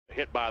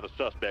hit by the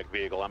suspect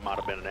vehicle. That might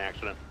have been an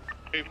accident.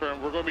 Hey,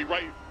 firm, we're going to be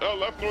right,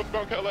 left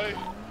northbound Calais.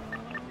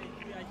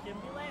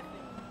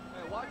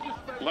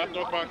 Left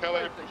northbound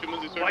Calais.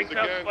 Spikes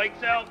out,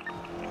 spikes out.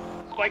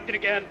 Spiked it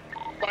again.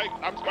 Spike,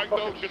 I'm spiked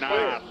though.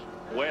 Nice.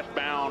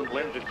 Westbound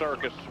Lindsay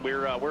Circus.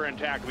 We're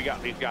intact. We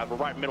got these guys. We're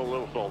right in the middle of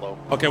Little Soul though.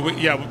 Okay, we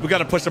got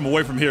to push them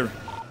away from here.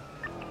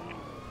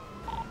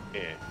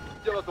 Yeah.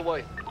 Still out the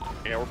way.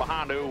 Yeah, we're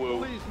behind Uwu.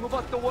 Please move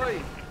out the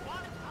way.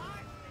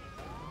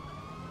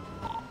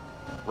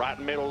 Right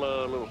in the middle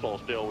of Little Soul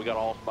still. We got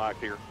all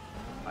spiked here.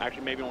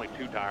 Actually, maybe only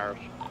 2 tires.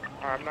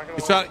 I'm not going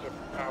to let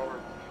power.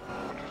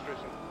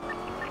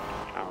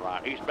 All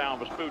right, eastbound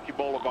Vespucci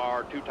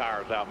Boulevard, 2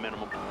 tires out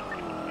minimum.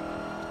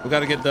 We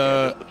got to get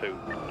the... Yeah, 2.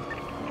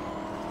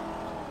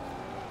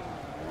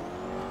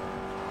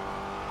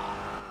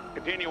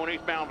 Continuing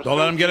eastbound Vespucci. Don't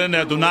let him get in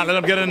there. Do not let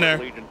him get in there.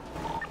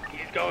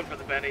 He's going for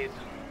the bennies.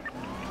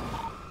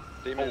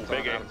 Oh,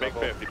 big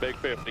 50, big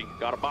 50.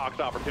 Got a box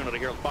opportunity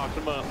here. Let's box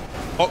him up.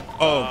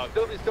 Oh.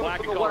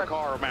 Black and color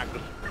car,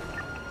 Maxis.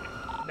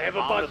 They have a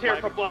bus here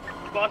for bus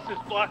has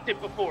blocked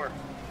it before.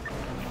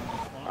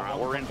 All right,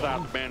 we're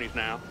inside the bennies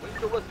now. We need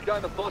to let the guy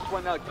in the bus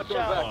right now. Keep going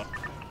back.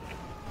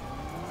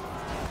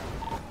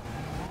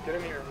 Get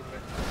in here.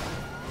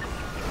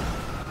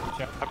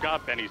 I've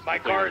got bennies. My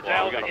car is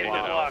out and it's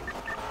blocked.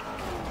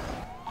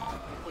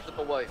 Push it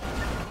away.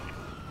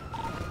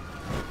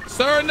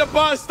 Sir in the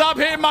bus, stop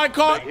hitting my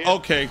car.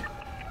 Okay.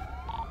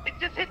 It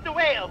just hit the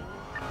whale.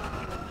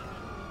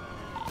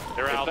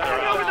 They're out.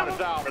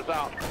 It's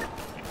out.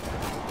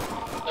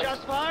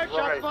 Shots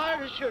fired,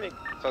 who's shooting?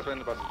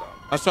 Southbound the bus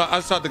is out. I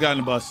shot the guy in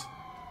the bus.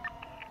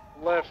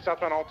 Left,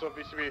 southbound Alto,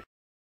 VCB.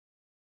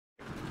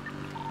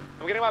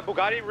 I'm getting my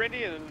Bugatti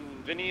ready and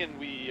Vinny and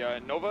we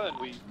Nova and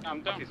we.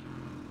 I'm done.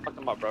 Fuck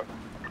them up, bro.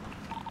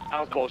 That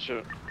was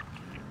bullshit.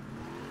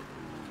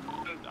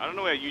 I don't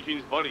know where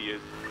Eugene's body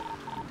is.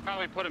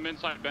 Probably put him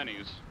inside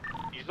Benny's.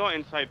 He's not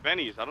inside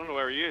Benny's. I don't know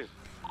where he is.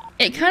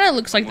 It kind of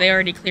looks like they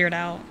already cleared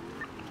out.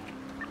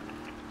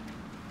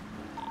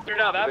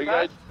 Cleared out that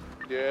fast?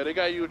 Yeah, they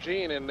got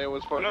Eugene and there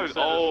was fucking.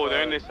 No,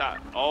 they're in this.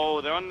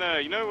 Oh, they're on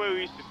the. You know where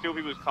we used to steal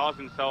people's cars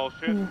and sell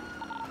shit?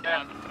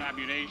 Yeah,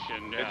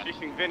 ammunition. They're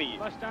chasing Vinny.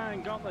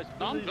 Mustang, Gauntless.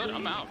 No, I'm good.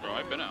 I'm out, bro.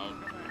 I've been out.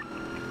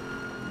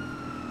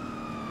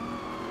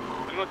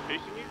 They're not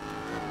chasing you?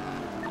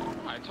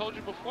 I told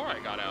you before I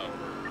got out.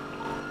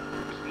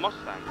 It's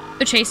Mustang.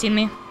 They're chasing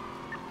me.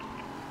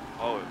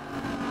 Oh.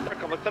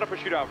 Let's set up a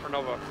shootout for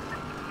Nova.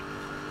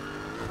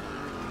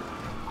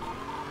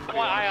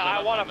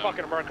 I want to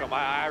fucking murk them.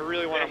 I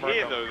really want to murk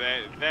them. They're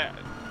here though. They're.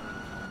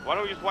 Why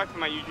don't we just wipe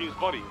them at Eugene's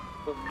body?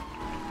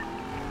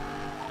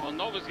 Well,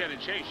 Nova's getting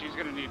chased. She's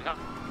gonna need help.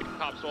 Get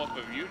cops off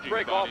of Eugene's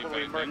Break body. off if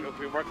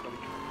we murk them.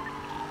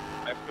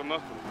 I have to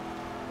murk them.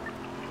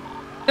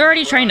 They're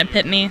already trying to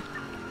pit me.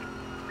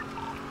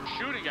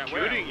 Shooting at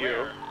Shooting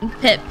you?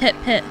 Pit.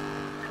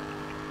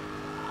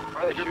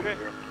 Why are they shooting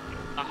you?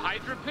 A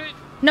Hydra pit?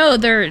 No,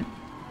 they're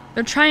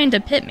trying to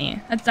pit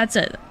me. That's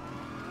it.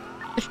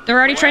 They're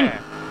already trying.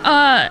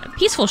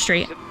 Peaceful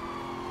Street.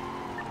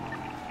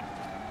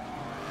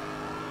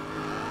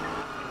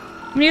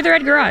 Near the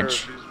Red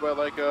Garage. She's by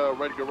like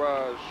Red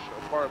Garage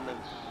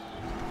apartments.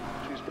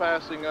 She's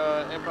passing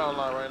impound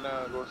line right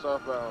now, going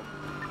southbound.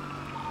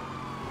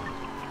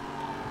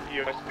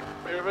 US.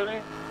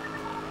 Everybody?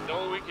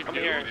 No, we can Come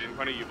do here it. in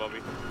front of you, Bobby.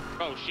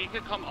 Bro, she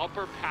could come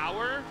upper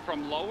power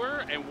from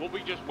lower, and we'll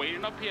be just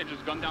waiting up here and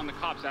just gun down the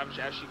cops as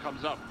she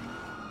comes up,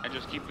 and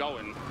just keep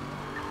going.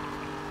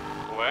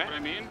 What? You know what I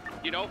mean?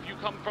 You know, if you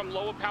come from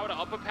lower power to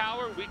upper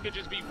power, we could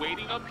just be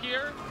waiting up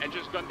here and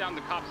just gun down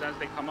the cops as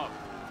they come up.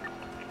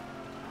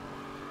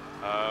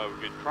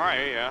 We could try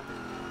it, yeah.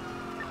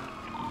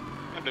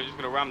 They're just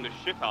gonna ram the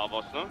shit out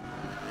of us, no?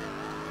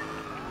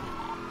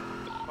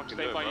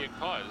 Stay by your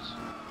cars.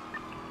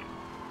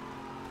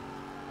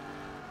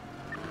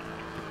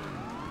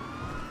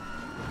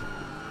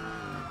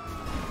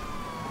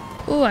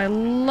 Ooh, I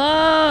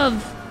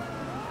love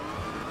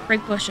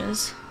brake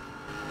pushes.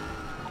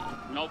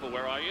 Nova,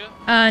 where are you?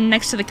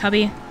 Next to the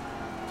cubby.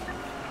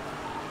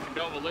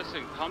 Nova,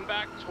 listen, come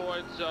back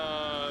towards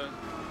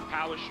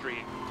Power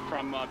Street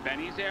from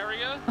Benny's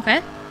area.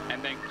 Okay.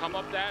 And then come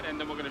up that, and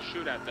then we're gonna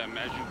shoot at them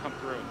as you come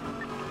through.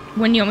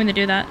 When do you want me to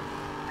do that?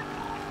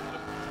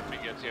 When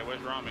he gets here,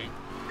 where's Ramee?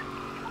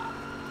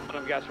 Put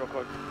on gas real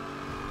quick.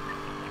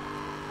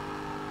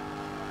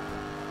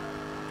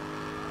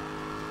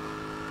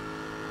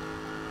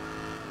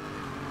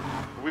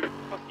 We're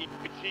fucking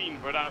Eugene,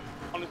 but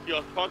honestly,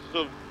 our chances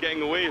of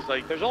getting away is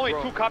like. There's only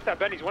 2 cops at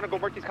Benny's. You want to go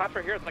work these cops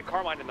right here? It's like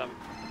Carmine and them.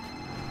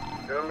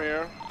 Come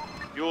here.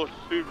 You're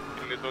super,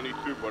 and there's only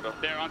 2, brother.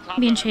 They're on top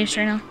Being of chased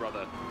right now.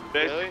 Brother.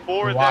 There's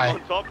 4 of them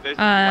on top. There's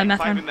like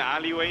 5 in the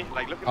alleyway.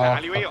 Like, look at the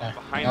alleyway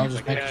behind I you. was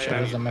just Like, making sure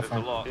there's a there's a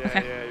lot.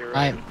 Yeah, you're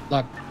right. Alright,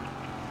 look.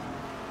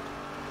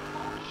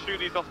 Shoot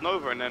these off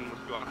Nova and then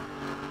we'll go.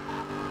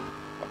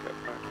 Okay,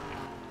 alright.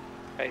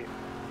 Hey,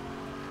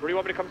 where do you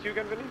want me to come to you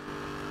again, Vinny?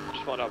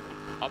 Just one up.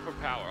 Upper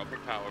power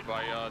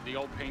by the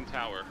old paint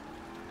tower.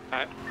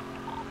 Alright.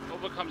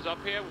 Nova comes up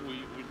here,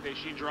 we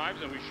She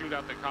drives and we shoot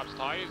at the cops'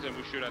 tires and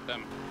we shoot at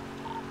them.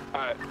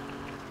 Alright.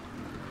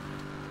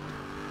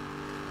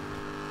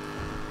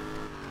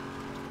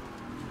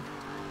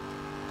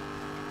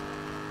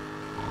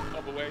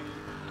 Up away.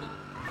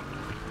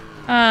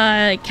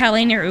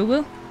 Calais near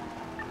Ubu.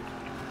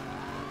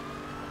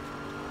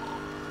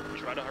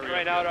 Try to hurry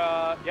Right up.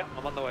 out, yeah,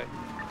 I'm on the way.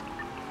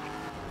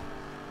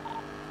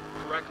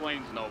 Correct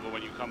lanes, Nova,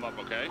 when you come up,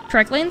 okay?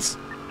 Correct lanes?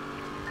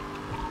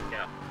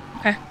 Yeah.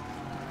 Okay.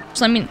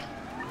 Just let me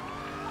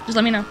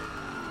know.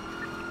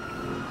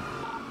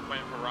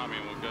 Waiting for Ramee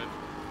and we're good.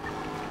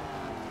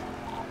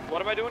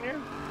 What am I doing here?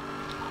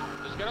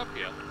 Just get up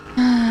here.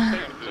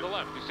 Stay to the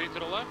left. You see to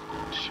the left?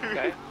 Shoot.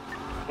 Okay.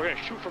 We're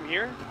gonna shoot from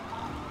here?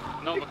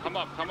 Nova, come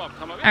up. All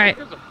right.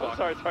 Who gives a Oh, fuck?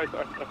 sorry.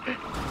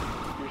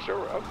 You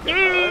sure?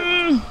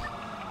 Okay.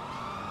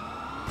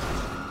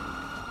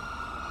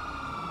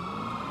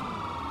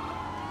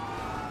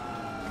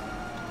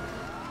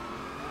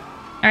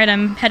 All right,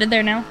 I'm headed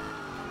there now.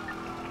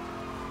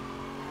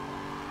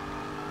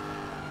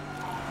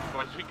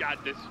 Boys, we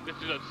got this. This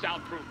is a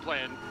soundproof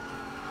plan.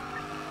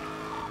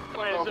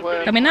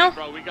 Coming now?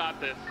 Bro, we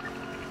got this.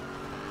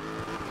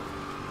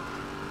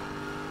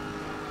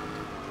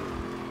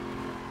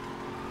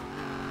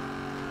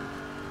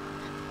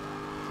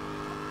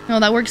 Oh,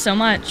 that works so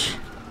much.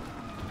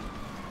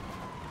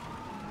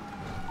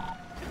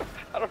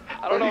 I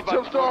don't know about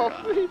jumped off.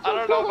 I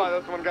don't know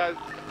about this one, guys.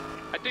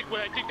 I think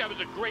that was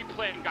a great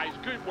plan, guys.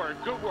 Good work,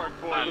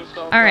 boys.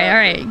 All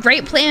right.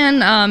 Great plan.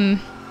 Now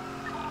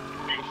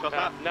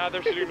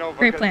they're shooting Nova.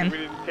 Great 'cause plan. We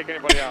didn't take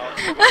anybody out.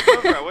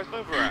 Where's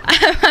Nova at?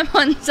 I'm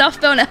on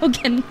southbound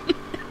Elgin.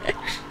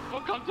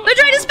 They're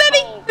trying to spin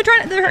me. They're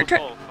trying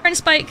to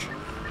spike.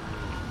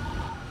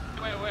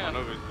 Wait.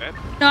 Nova's dead.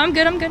 No, I'm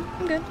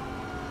good.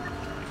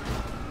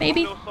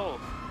 Maybe. All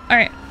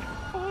right.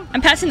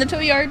 I'm passing the tow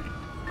yard.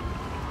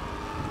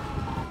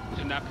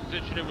 In that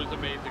position, it was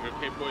amazing.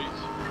 Okay, boys.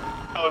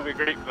 That was a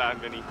great plan,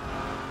 Vinny.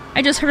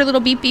 I just heard a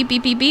little beep, beep,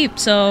 beep, beep, beep.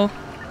 So.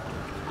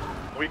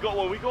 We got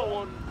one.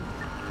 All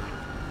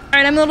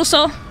right, I'm a little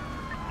slow.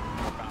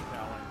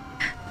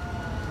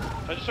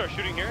 I just start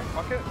shooting here.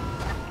 Okay.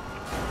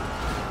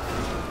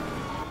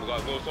 We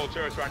got a little soul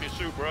terrorist trying to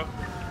shoot, bro.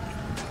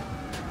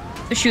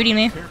 They're shooting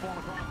me.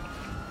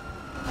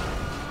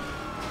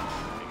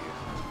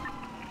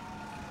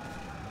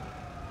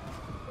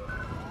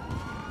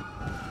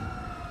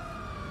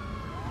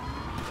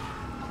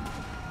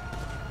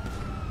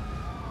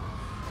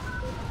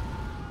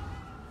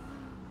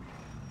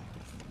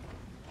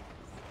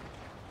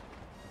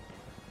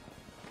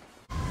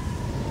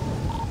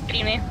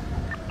 Shooting me.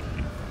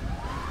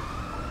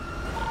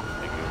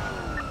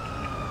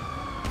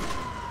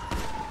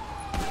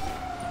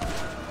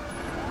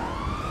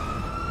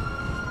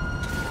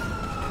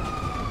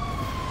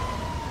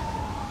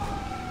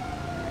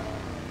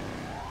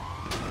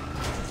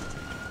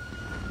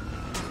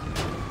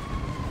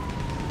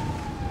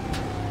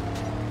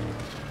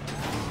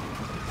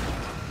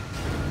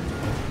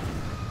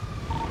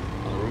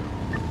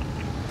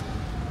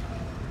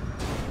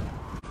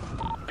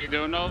 You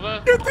doing,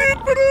 Nova?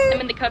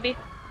 I'm in the cubby.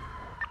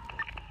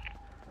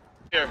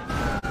 Here.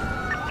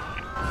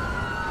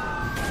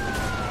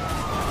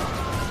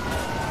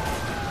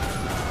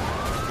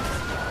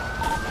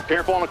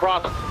 Careful on the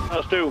cross.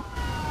 Us too.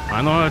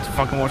 I know how to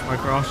fucking watch my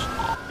cross.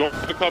 Go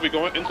into the cubby,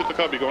 going into the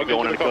cubby. Going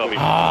in the cubby.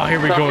 Oh, here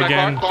we go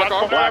again.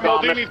 Shots fired,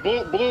 Maldini's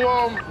blue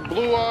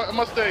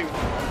Mustang.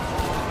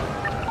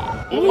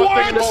 Blue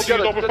Mustang Maldini's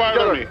open fire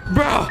on me.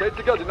 Bro! Stay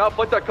together. Do not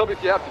fight that cubby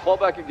if you have to. Fall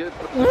back and get it.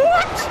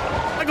 What?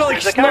 I got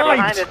like There's a car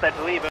behind sniped. us, I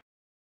believe.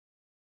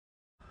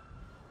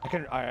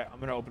 Alright, I'm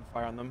gonna open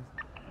fire on them.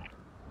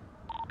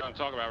 You want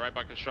to talk about right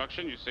by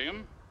construction? You see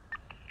him?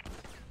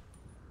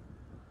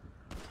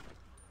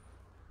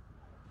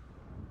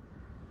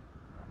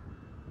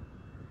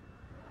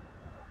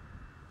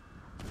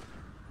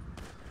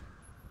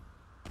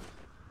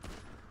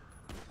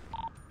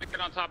 Get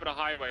on top of the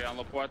highway on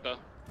La Puerta.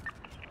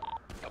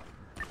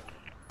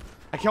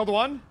 I killed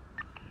one.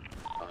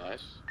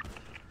 Nice.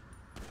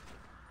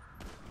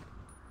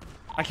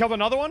 I killed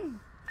another one.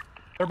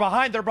 They're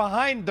behind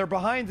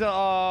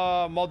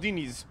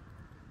Maldini's.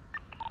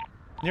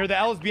 Near the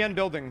LSBN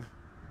building.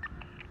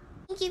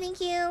 Thank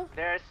you.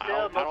 There are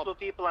still multiple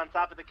people on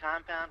top of the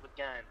compound with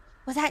guns.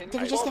 Was that,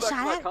 did we just get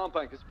shot at?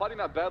 Compound, because fighting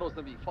that battle is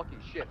gonna be fucking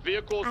shit.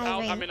 Vehicles I out.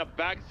 agree. I'm in a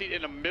backseat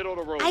in the middle of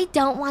the road. I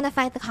don't want to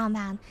fight the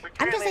compound. We're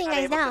I'm just currently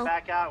letting you guys unable to know.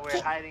 back out. We're Okay.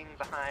 hiding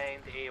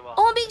behind a wall.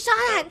 Oh, I'm being shot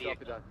at!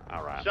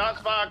 All right.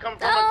 Shots fired coming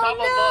from the top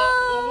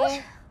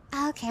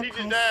of Okay, He's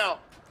please. down.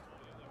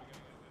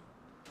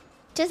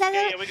 Just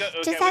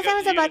as I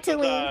was about to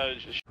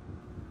leave.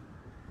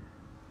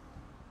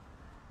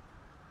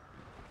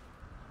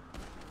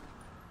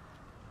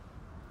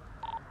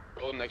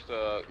 Go next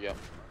yeah.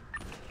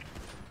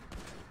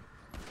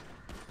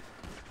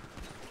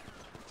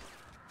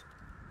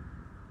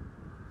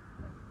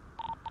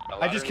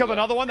 I just killed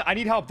another one. I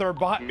need help. They're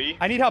behind. Me?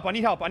 I need help.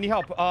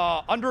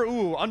 Under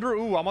ooh.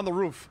 I'm on the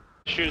roof.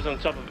 Shooters on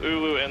top of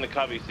Ulu and the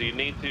cubby, so you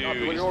need to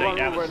Copy, when you're stay on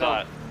out Ulu of right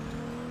sight.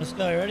 Let's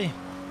go, you ready?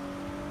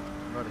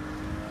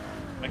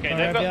 Okay,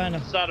 they've got the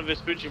start of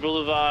Vespucci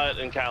Boulevard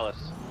and Callis.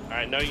 All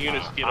right, no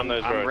units get on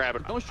those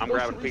roads. I'm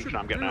grabbing Peach and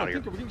I'm getting out of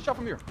here. We're getting shot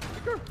from here.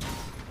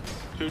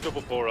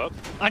 244 up.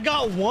 I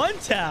got one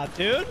tap,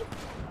 dude.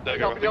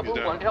 Help me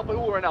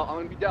right now. I'm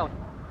gonna be down.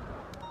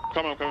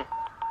 Come on.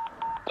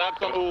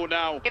 Taps on Ooh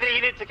now. Get a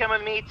unit to come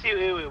with me to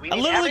Ooh. I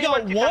literally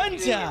got one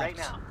tap right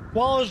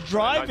while I was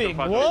driving.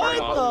 What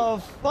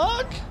the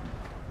fuck?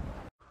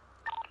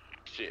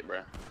 Shit,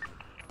 bro.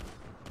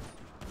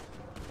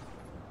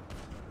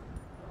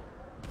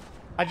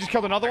 I just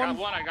killed another one.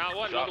 I got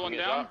one. Another one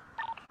down.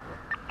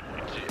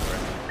 Shit, bro.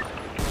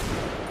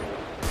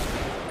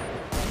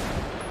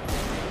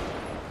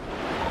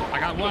 I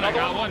got one.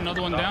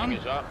 Another one down.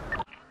 Get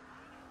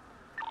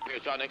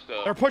shot next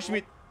to. They're pushing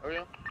me. Oh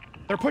yeah.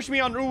 They're pushing me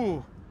on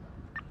Ooh.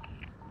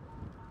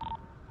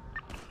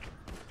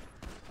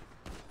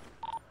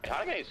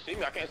 How they can't see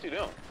me? I can't see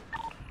them.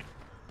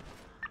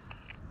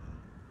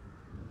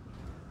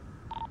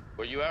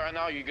 Where you at right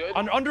now? You good?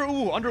 Under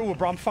Ooh,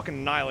 bro. I'm fucking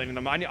annihilating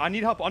them. I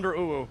need help under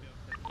Ooh.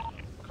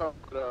 Come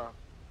They're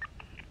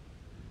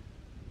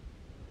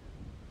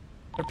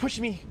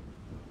pushing me.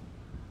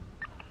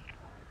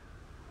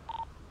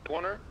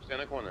 Corner.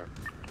 Stand in the corner.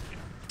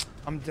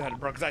 I'm dead,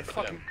 bro. Cause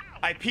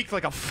I peeked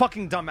like a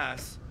fucking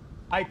dumbass.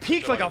 I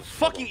peeked like a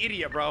fucking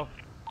idiot, bro.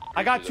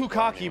 I got too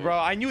cocky, bro.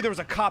 I knew there was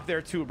a cop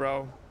there too,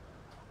 bro.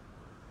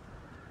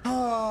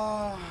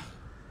 I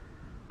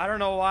don't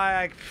know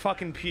why I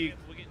fucking peeked.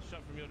 We're getting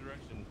shot from your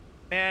direction.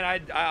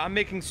 Man, I'm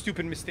making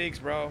stupid mistakes,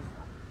 bro.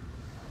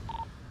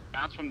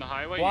 Bounce from the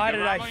highway. Why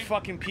did I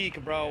fucking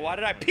peek, bro? Why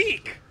did I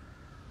peek?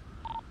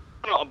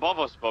 Not above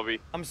us,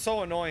 Bobby. I'm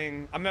so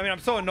annoying. I mean, I'm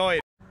so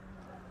annoyed.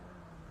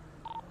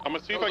 I'm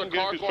gonna see if I can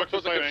get into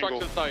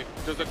construction site.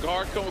 There's a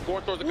guard going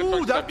towards the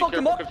construction site. Be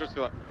careful,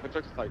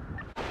 construction site.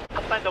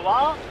 Outside the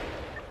wall?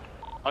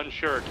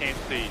 Unsure, can't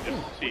see.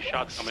 Just see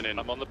shots coming in.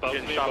 I'm on the boat.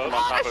 Getting shot from on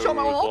top I of shot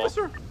my Ooh own as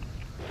well. officer.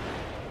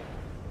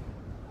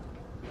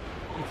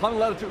 I'm climbing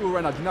the ladder to Ooh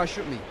right now. Do not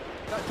shoot me.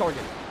 That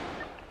target.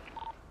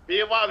 Be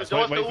advised, the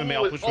doors to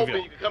Ooh is open.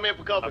 You can come in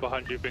for cover. I'm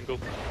behind you, Bingle.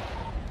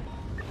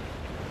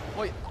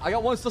 Wait, I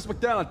got one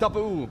suspect down on top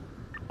of Ooh.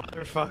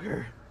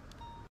 Motherfucker.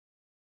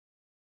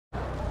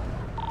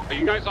 Are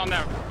you guys on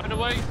that right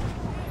away?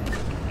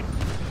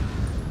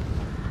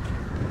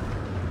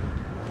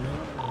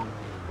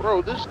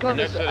 Bro, this gun is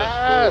Next to the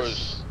ass.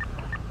 stores.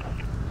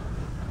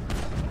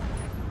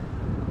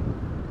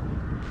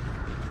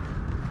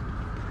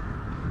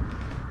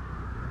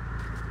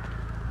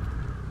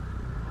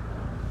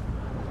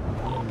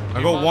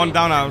 I got one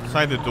down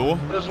outside the door.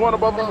 There's one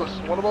above us.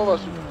 One above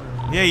us.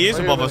 Yeah, he is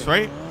Right above here, us,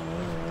 right?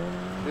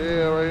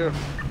 Yeah, right here.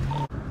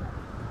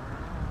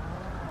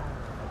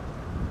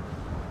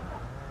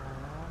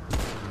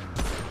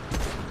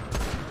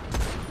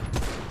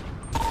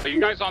 Are you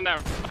guys on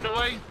that right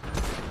away?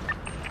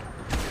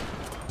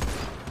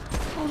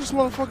 Oh, this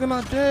motherfucker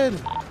not dead.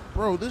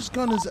 Bro, this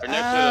gun is They're ass.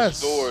 next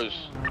to the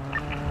stores.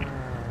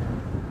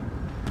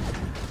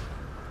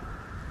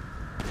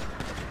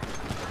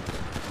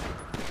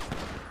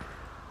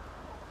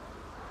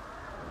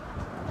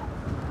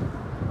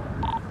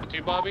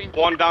 You, Bobby?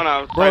 One down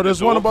outside. Bro, there's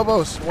the one door. above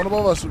us. One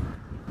above us.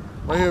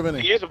 Right here,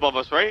 Vinny. He is above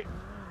us, right?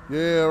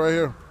 Yeah, right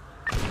here.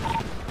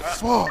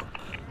 Fuck.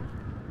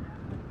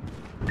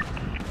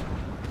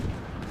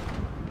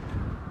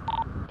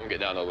 I'm get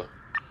down over.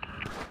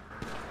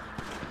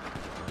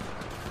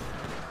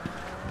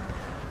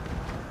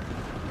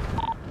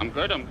 I'm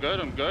good.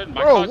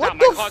 My Bro, car's what out,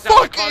 my the car's out, my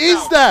fuck car's is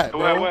out. that,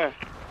 bro? Where?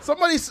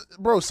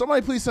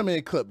 Somebody please send me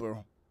a clip,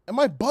 bro. Am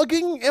I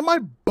bugging?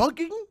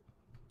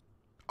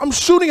 I'm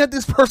shooting at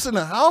this person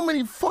how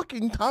many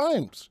fucking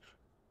times?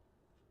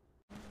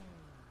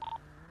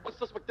 One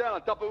suspect down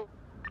on top of Ooh.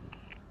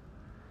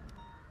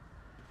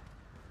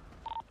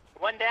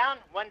 One down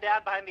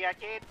behind the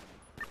arcade.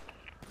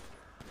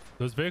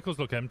 Those vehicles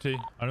look empty.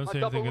 I don't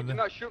see anything in Do there.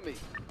 not shoot me.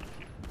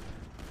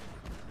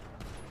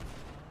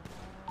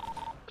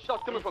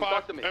 Shots coming from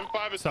back to me.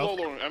 M5 is South-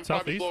 slow rolling. M5 is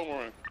southeast? slow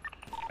rolling.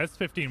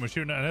 S15, we're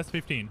shooting at an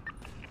S15.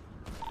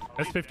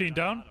 S15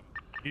 down?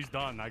 He's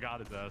done. I got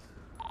his ass.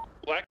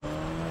 Black.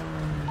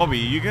 Bobby,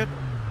 you good?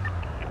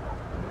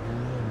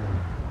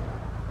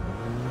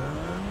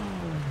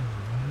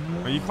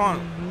 Oh, you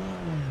can't.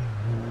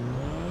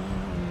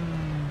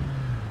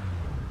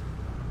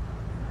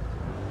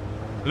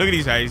 Look at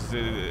these guys.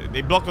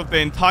 They blocked off the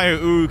entire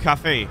Ooh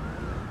cafe.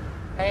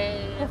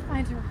 Hey. We'll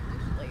find her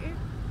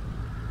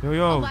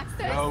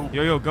eventually.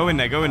 Yo, go in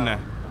there, go in there.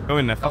 Go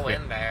in there, fuck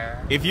it.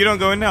 there. If you don't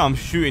go in there, I'm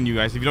shooting you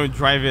guys. If you don't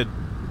drive in.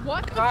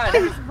 What the fuck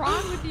is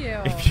wrong with you?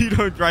 If you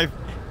don't drive,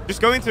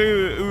 just go into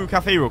Ooh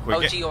cafe real quick.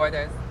 OG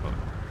orders.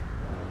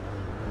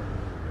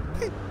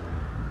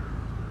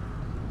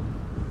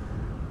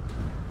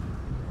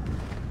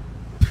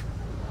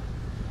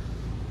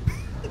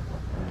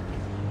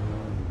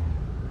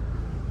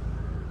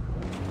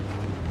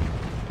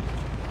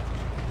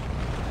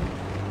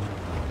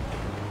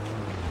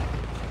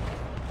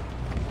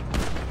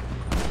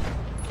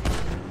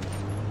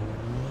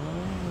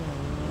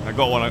 I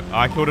got one.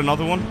 I killed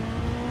another one.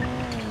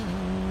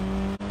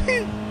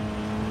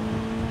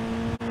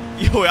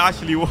 Yo, it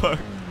actually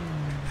worked.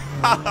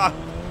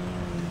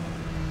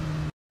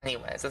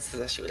 Anyways, this is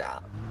a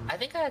shootout. I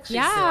think I actually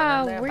Yeah,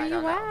 saw them there, where but I you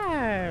don't know.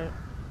 at?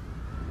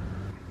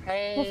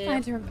 Hey. We'll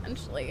find her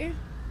eventually.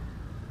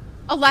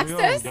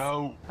 Alexis?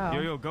 Yo,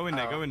 go in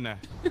there, go in there.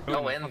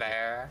 Go in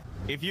there.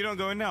 If you don't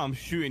go in there, I'm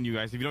shooting you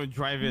guys. If you don't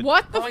drive in.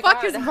 What the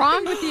fuck is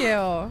wrong with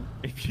you?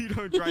 If you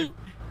don't drive,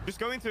 just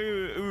go into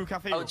Ooh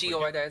Cafe. OG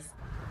orders.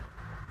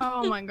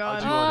 Oh my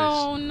god. OG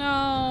Oh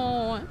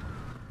no.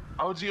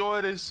 OG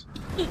orders.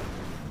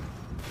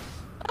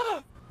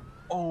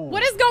 Oh.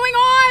 What is going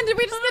on? Did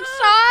we just get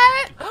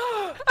shot?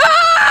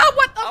 Ah!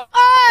 What the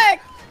fuck?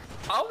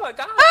 Oh my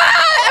god.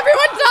 Ah!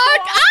 Everyone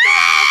duck!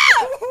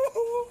 Ah!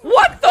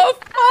 What the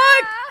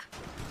fuck?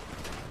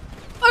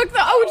 Fuck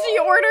the OG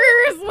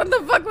orders! What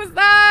the fuck was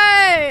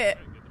that?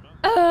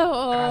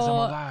 Oh. Guys, I'm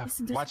alive.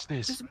 Watch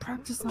this. There's a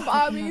practice.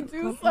 Bobby,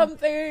 do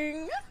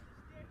something.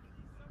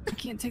 I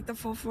can't take the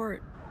full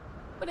fort.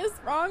 What is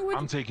wrong with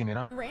I'm taking it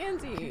up.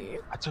 Randy?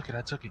 I took it.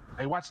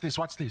 Hey, watch this.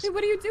 Hey,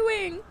 what are you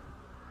doing?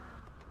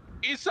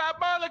 Eastside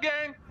Burger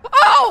Gang.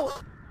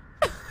 Oh!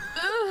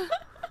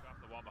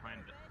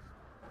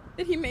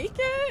 Did he make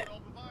it?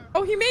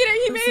 Oh, he made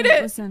it. He made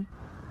it. Listen,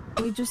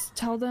 we just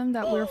tell them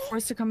that we're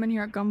forced to come in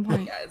here at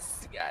gunpoint.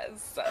 Yes.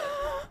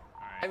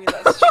 I mean,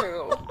 that's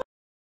true.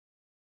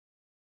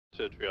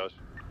 To triage.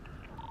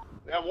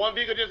 We have one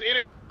vehicle just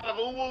entered out of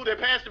Uwu. They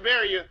passed the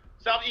barrier.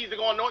 Southeast, they're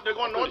going north. They're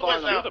going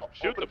northwest now.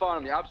 Shoot them.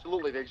 Find them.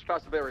 Absolutely. They just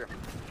passed the barrier.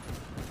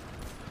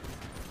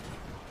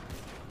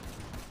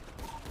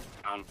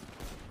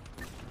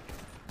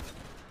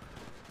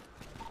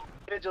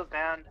 Vigil's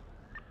down.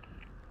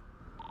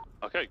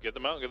 Okay, get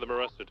them out, get them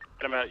arrested.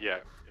 Get them out, yeah.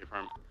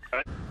 Confirm.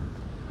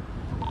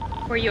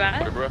 Where you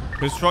at?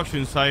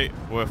 Construction site.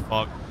 We're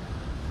fucked.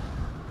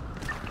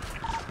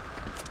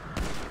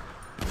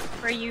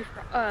 Where are you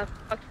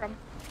fucked from?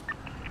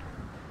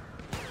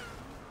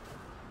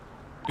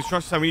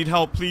 Construction site. We need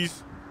help,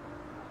 please.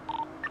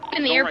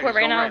 In the airport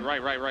right now.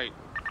 Right.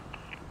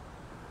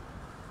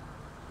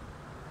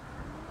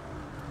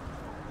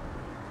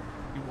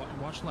 You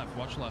watch left.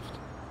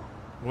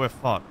 We're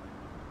fucked.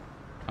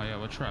 Oh yeah,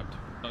 we're trapped.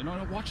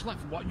 No, watch left.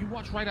 You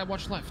watch right, I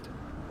watch left.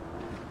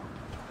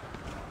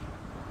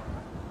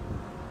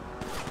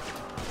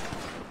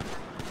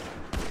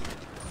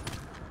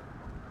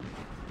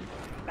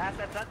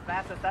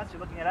 That's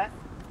you're looking at us.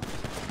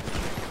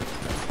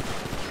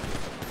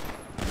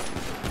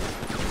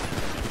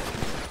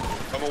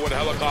 Coming with a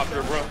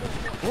helicopter, bro.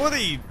 What are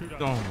you?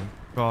 Oh my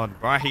god,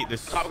 bro, I hate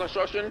this. Top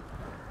construction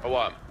or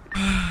what?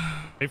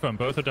 Hey, phone,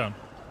 both are down.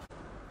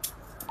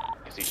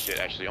 I see shit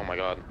actually. Oh my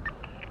god.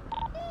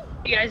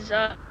 You guys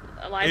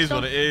alive It is still?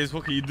 what it is.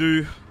 What can you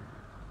do?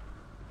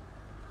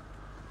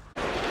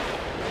 Where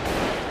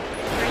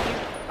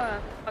are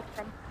you fucked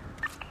from?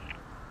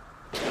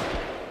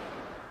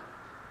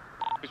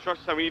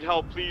 Construction site, we need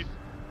help, please.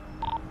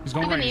 He's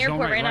going I'm in right. the He's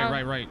going airport right now.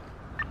 right.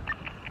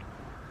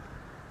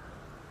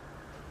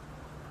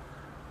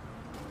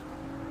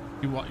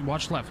 You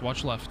watch left. We're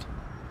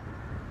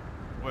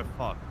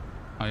fucked.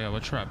 Oh yeah, we're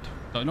trapped.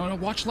 No,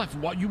 watch left.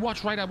 You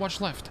watch right, I watch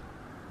left.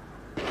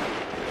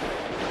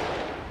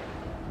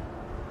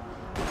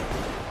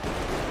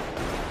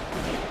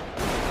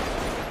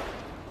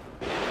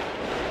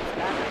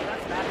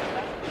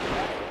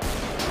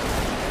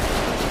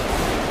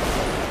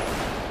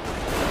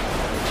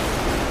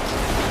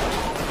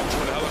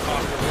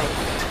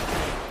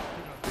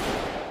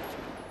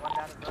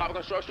 Top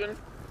construction.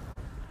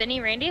 Vinny,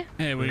 Randy?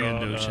 Hey, what are you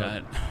gonna do,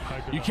 chat?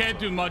 You can't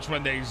do much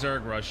when they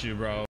Zerg rush you,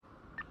 bro.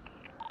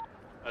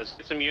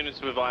 Some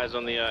units with eyes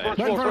on the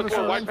First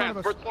floor, white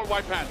pants. First floor,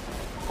 white pants.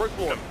 First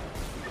floor.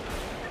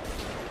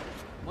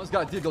 One's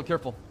got a deal,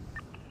 careful.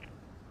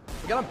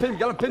 We got him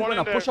pinned right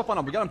now. Push up on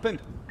him. We got him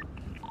pinned.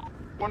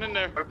 One in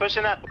there. We're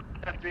pushing up.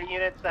 3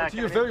 units. To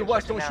your very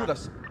west, don't shoot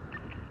us.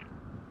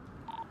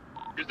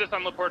 Who's this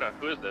on Laporta?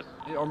 Who is this?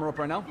 Need armor up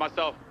right now?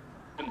 Myself.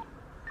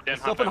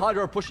 Myself and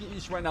Hydra are pushing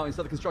east right now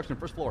instead of construction,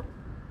 first floor.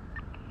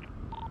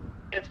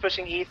 It's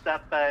pushing east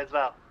up as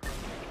well.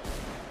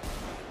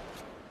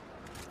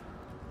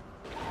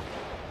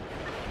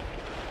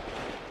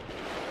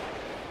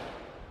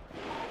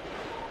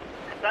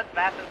 That's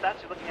fast and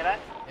such. You're looking at us.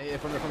 Hey,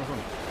 from there.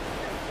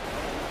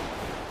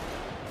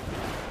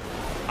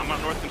 I'm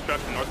on north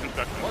construction.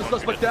 One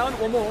suspect down,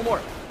 one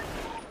more.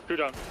 2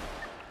 down.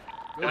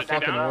 Good Two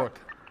fucking down. work.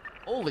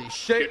 Holy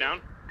shit. 2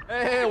 down.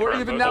 Hey, we're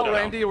even now,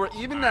 Randy. We're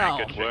even now.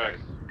 Good work.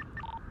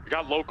 We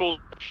got locals.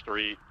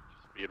 Street.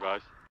 Just be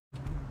advised.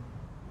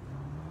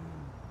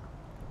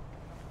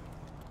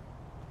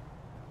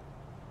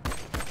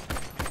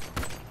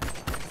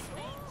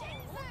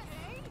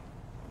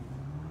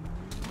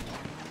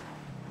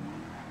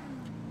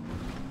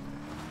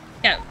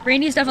 Yeah,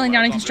 Randy's definitely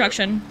down in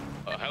construction.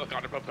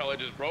 Helicopter propeller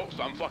just broke,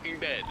 so I'm fucking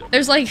dead.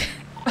 There's like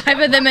 5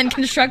 of them in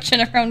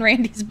construction around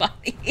Randy's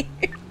body.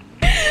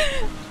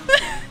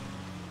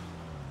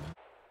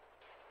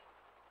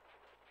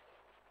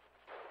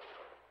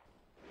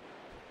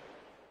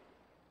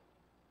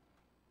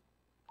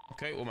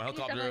 Okay, well my He's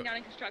definitely helicopter down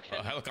in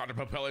construction. helicopter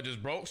propeller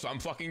just broke, so I'm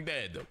fucking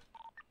dead.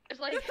 There's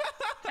like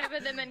 5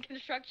 of them in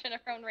construction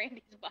around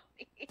Randy's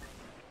body.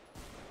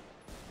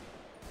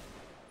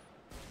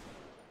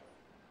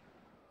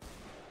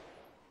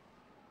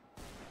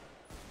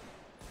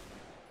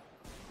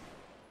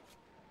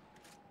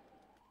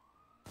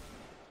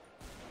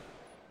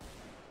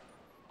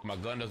 My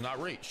gun does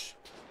not reach.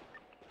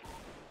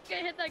 I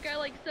hit that guy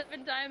like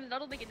 7 times and I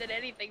don't think it did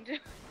anything to him.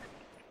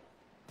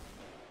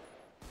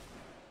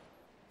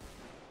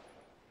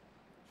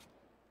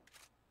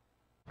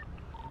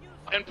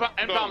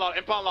 Impound lot.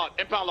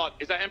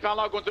 Is that impound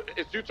lot going to,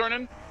 is you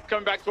turning?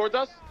 Coming back towards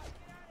us?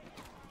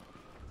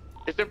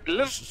 Is there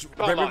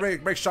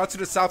Break, shot to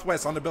the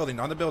southwest on the building,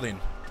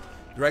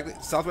 Directly,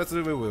 southwest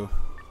of the woo-woo.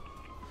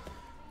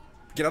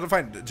 Get out of the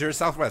line, Jeru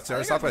southwest, get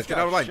out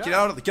of line, get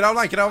out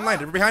of line,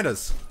 they're behind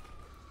us.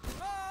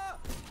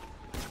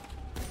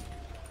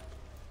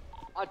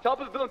 On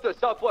top of the building to the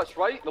southwest,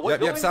 right? The white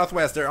building? Yep,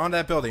 southwest, they're on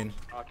that building.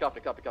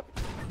 Copy.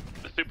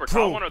 The super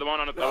tall one or the one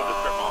on the strip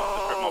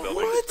mall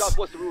building? What?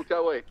 Southwest of the route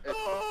that way.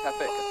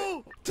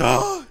 Cafe.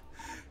 Duh.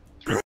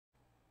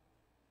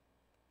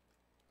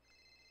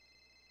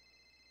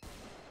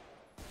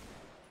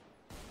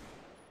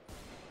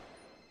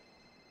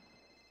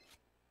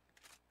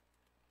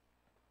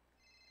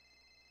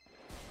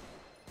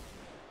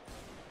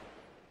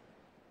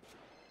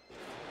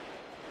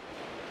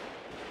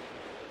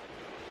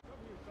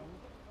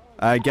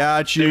 I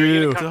got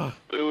you.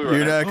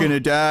 You're not gonna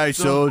die,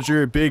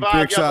 soldier. Big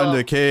bricks on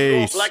the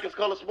case. Blackest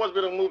color sports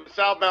building moving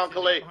southbound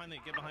collect.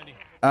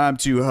 I'm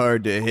too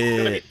hard to You're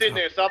gonna be hit. sitting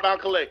there, southbound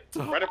collect,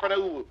 right in front of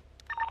Uwu.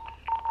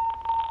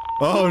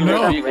 Oh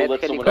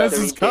no! That's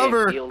his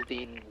cover.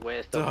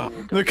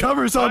 The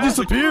cover's all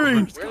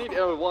disappearing.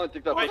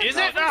 Wait, is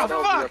it? No,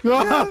 fuck!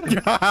 Oh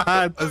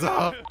god! There's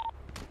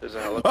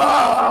a helicopter.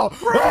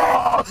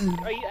 Oh! You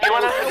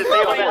want us to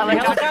disable the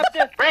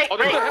helicopter? Break!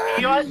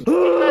 You want us to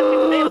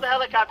disable the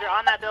helicopter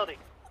on that building?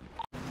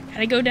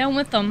 Gotta go down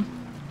with them.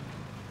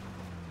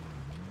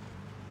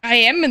 I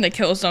am in the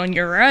kill zone,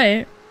 you're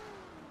right.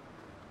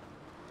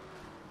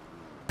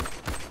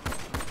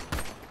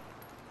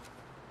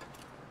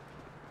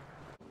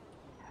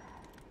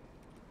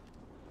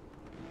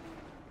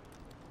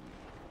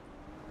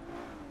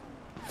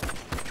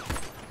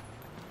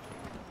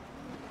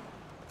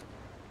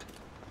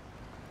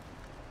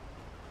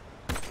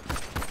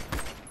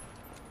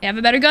 You have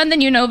a better gun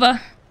than you,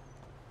 Nova.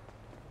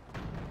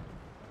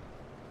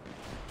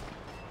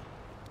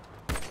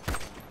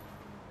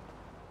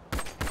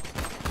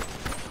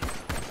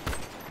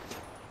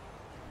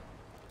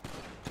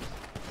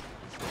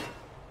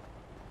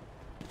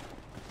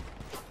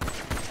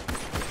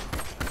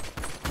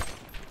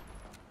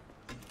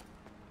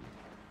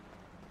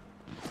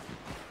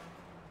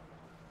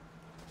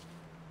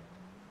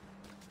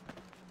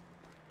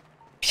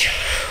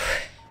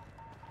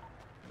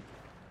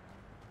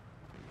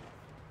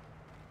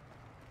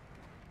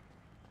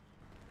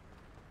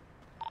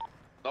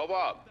 No,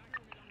 Bob.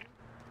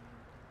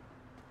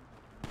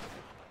 I'm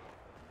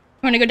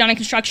gonna go down in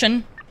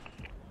construction.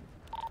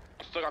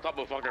 Stuck on top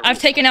of a fucking I've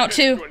taken out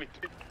 2.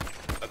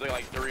 I think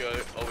like 3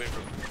 over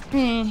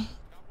here.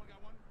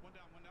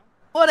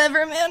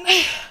 Whatever, man.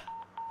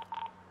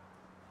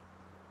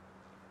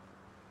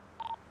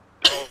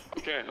 I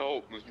can't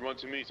help. Let's run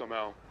to me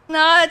somehow.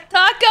 Nah,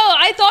 Taco,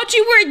 I thought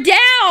you were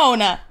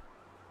down!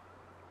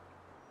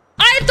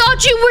 I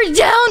thought you were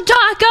down,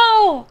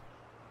 Taco!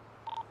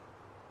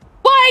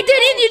 Why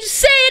didn't you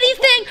say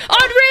anything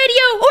on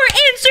radio or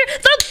answer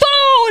the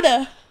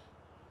phone?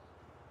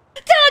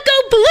 Taco,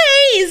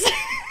 please!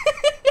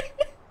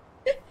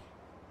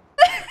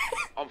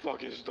 I'm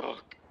fucking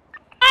stuck.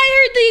 I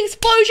heard the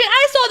explosion.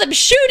 I saw them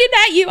shooting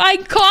at you. I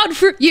called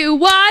for you.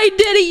 Why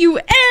didn't you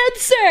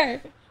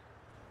answer?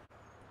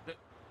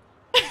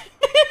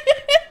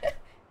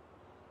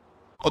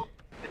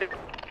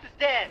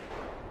 Dead.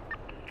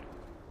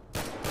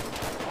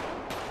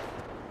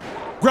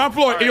 Ground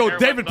floor. Hey, yo,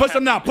 David, push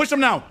him now. Push him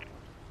now.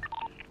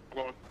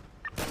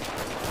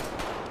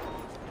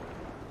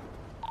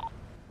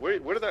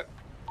 Wait, where did that?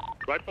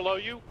 Right below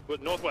you,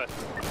 but northwest.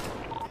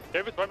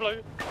 David, right below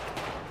you.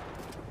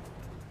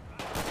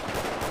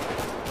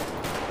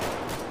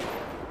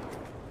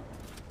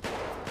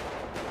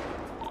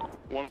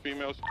 One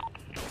female.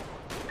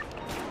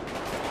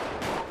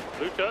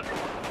 Blue shot.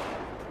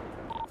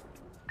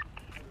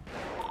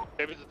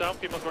 David's is down,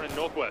 female's running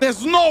northwest.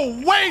 There's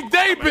no way,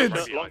 David!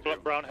 Long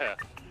black brown hair.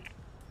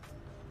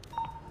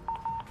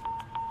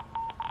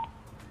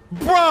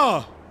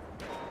 Bruh!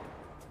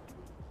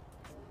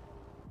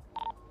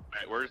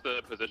 Alright, where's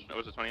the position?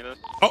 What's the 20 of this?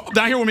 Oh,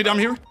 down here with me, down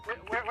here.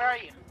 Where are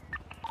you?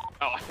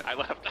 Oh, I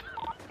left.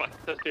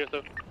 That's here,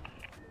 so.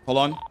 Hold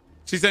on.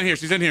 She's in here,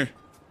 she's in here.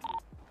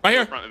 Right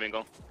here. Front of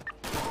Bingo.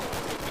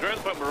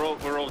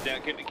 We're rolled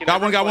down.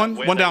 Got one.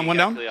 One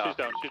down. She's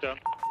down, she's down.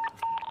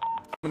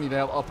 We need to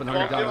have up and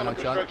down right now,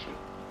 chat.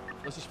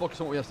 Let's just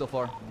focus on what we have so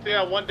far.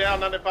 Yeah, one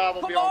down, 95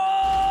 will be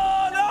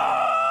on.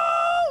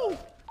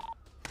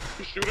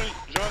 Who's shooting?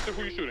 Johnson,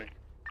 who you shooting?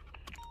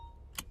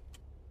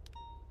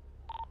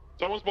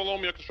 Someone's below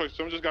me at construction.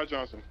 Someone just got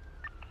Johnson.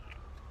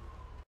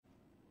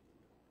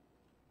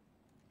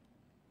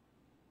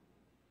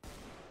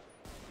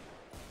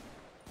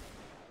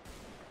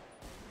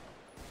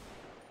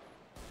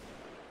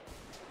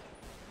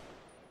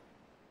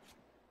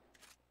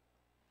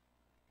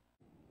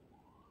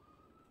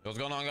 What's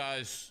going on,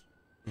 guys?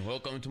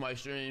 Welcome to my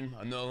stream.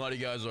 I know a lot of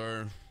you guys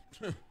are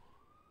from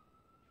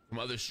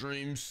other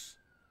streams.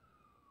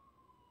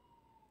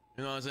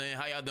 You know what I'm saying?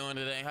 How y'all doing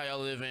today? How y'all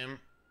living?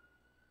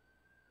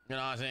 You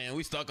know what I'm saying?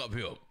 We stuck up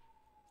here,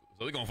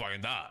 so we gonna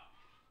fucking die.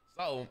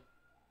 So,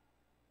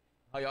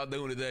 how y'all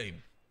doing today?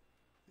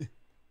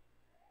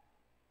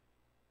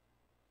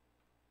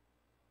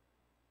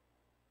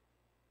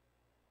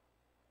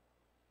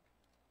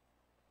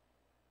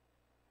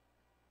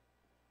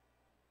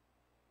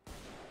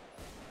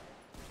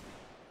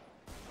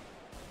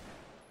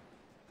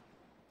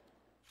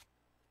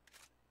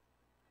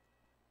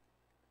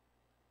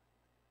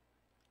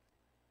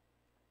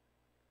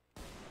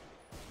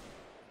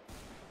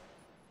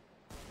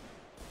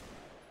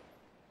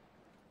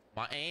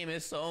 My aim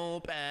is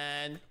so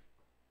bad.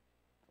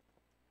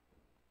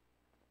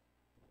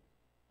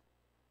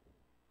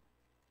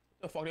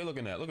 What the fuck are they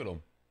looking at? Look at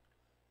them.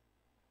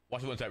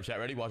 Watch one type chat.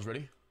 Ready? Watch.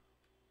 Ready?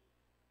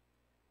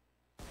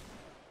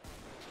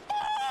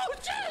 Oh,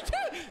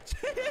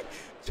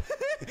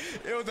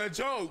 it was a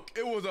joke.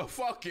 It was a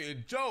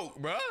fucking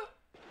joke, bruh.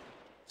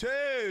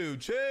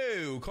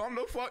 Chill. Calm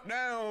the fuck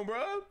down,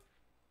 bruh.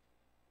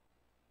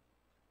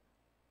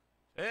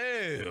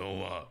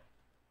 Chill.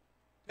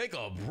 Take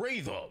a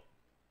breather.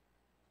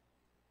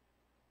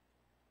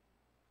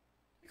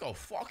 Take a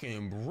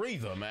fucking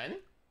breather, man.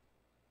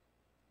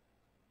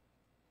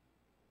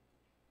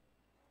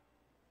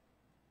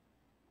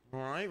 All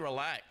right,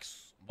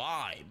 relax,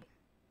 vibe.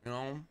 You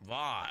know,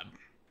 vibe.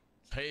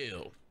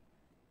 Chill.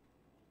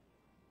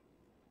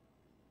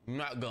 You're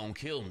not gonna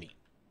kill me.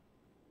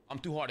 I'm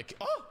too hard to kill.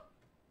 Oh!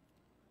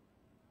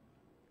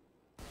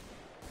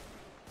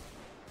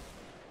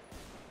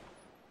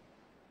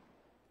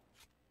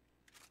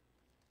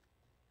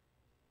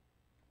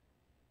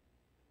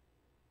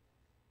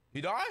 He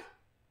died?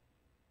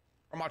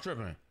 Or am I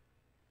tripping?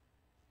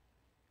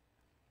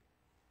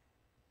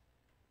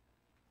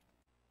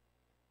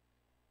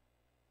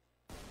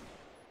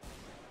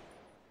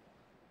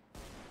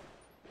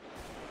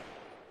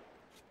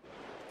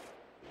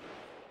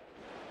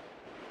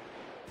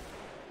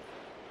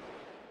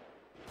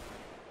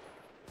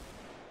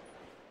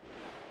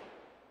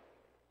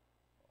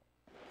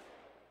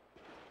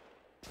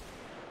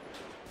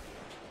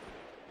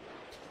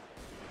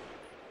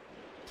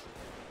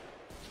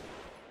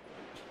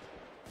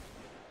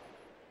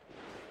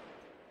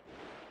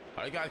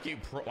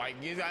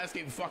 You guys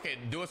keep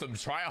fucking doing some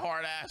try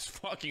hard ass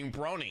fucking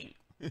proning.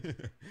 You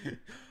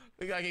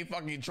gotta keep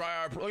fucking try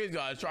hard. Look at these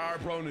guys, try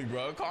hard proning,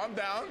 bro. Calm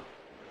down.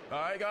 All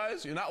right,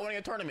 guys, you're not winning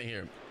a tournament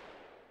here.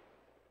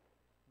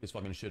 This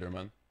fucking shitter,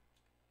 man.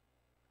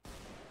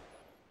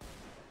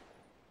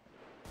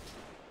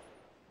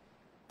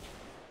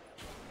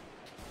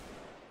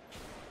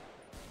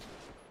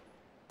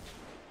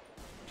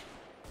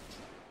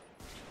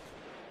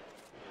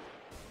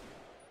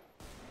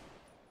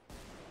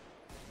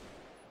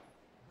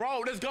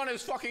 Bro, this gun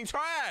is fucking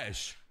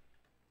trash.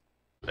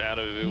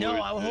 No,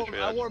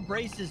 I wore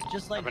braces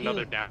just like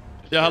you.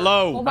 Yeah,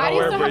 hello. Well, why do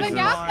you still haven't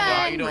got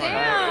them?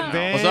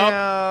 Damn. What's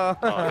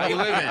up? How you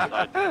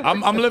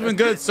living? I'm living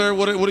good, sir.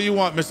 What do you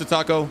want, Mr.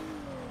 Taco?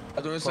 I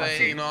was gonna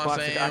say, you know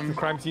what I'm saying?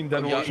 Crime scene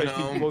done. Most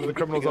of the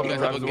criminals you guys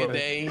have a good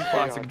day.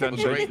 Classic Have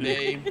a great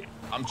day.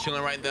 I'm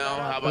chilling right now.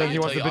 How about he you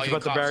wants tell to all bitch your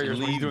about the cops barriers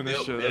to when he's leave? doing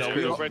this shit.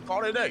 That's We'll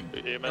call it a day.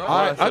 All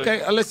right,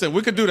 okay. Listen,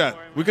 we could do that.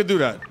 We could do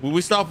that.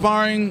 We stop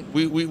firing.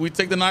 We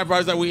take the knife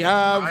bars that we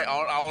have.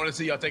 I want to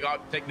see y'all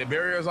take the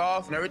barriers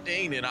off and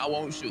everything, then I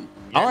won't shoot.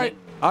 All right.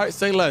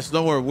 Say less.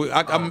 Don't worry.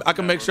 I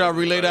can make sure I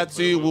relay that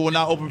to you. We will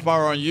not open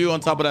fire on you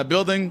on top of that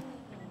building,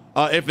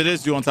 if it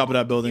is you on top of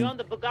that building.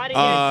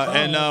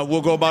 And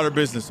we'll go about our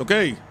business.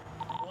 Okay.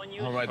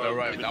 All right.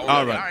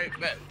 All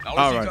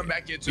right. Come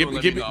back here too.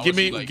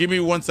 Give me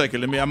 1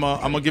 second. I'm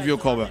gonna give you a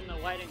call back.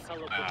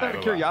 Out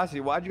of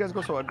curiosity, why'd you guys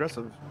go so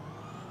aggressive?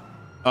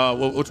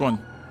 Which one?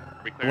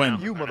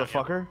 When? You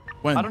motherfucker.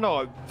 When? I don't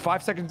know.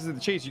 5 seconds into the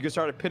chase, you just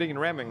started pitting and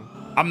ramming.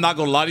 I'm not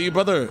gonna lie to you,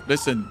 brother.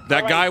 Listen,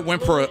 that guy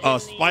went for a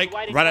spike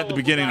right at the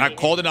beginning. I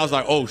called it. I was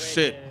like, oh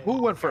shit.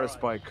 Who went for a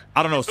spike?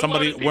 I don't know.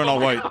 Somebody wearing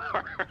all white.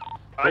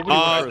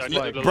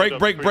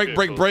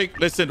 Break.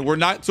 Listen, we're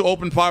not to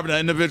open fire with an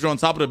individual on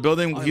top of the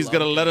building. He's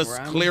gonna let us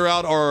clear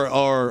out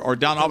or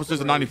down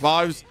officers in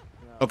 95s.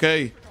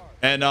 Okay,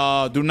 and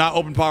do not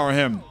open fire on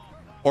him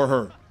or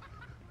her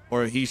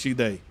or he, she,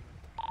 they.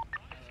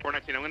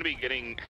 419. I'm gonna be getting